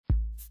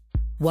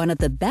One of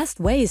the best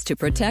ways to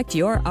protect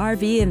your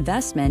RV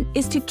investment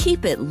is to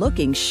keep it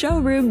looking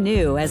showroom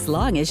new as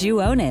long as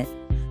you own it.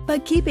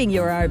 But keeping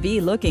your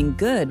RV looking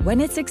good when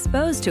it's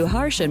exposed to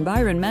harsh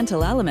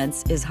environmental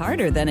elements is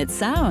harder than it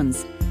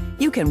sounds.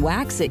 You can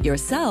wax it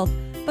yourself,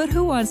 but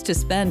who wants to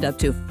spend up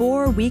to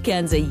 4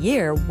 weekends a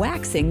year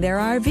waxing their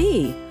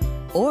RV?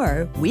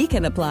 Or we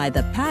can apply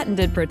the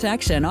patented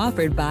protection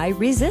offered by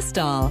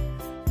Resistol.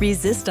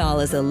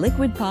 Resistol is a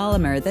liquid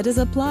polymer that is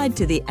applied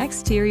to the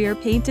exterior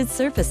painted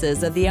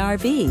surfaces of the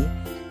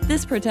RV.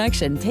 This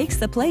protection takes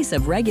the place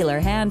of regular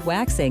hand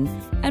waxing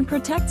and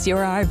protects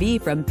your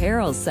RV from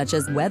perils such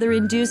as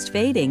weather-induced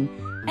fading,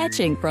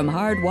 etching from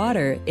hard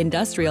water,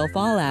 industrial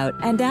fallout,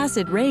 and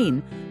acid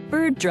rain,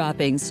 bird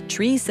droppings,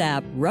 tree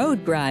sap,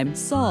 road grime,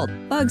 salt,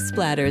 bug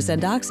splatters,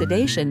 and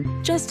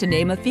oxidation, just to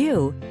name a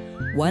few.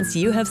 Once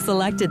you have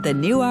selected the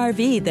new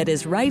RV that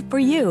is right for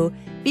you,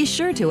 be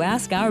sure to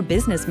ask our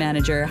business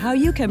manager how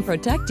you can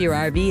protect your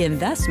RV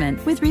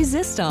investment with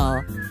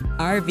Resistol.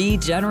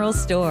 RV General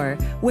Store,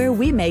 where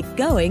we make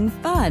going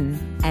fun,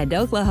 and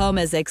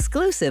Oklahoma's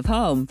exclusive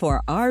home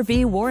for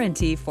RV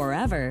warranty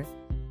forever.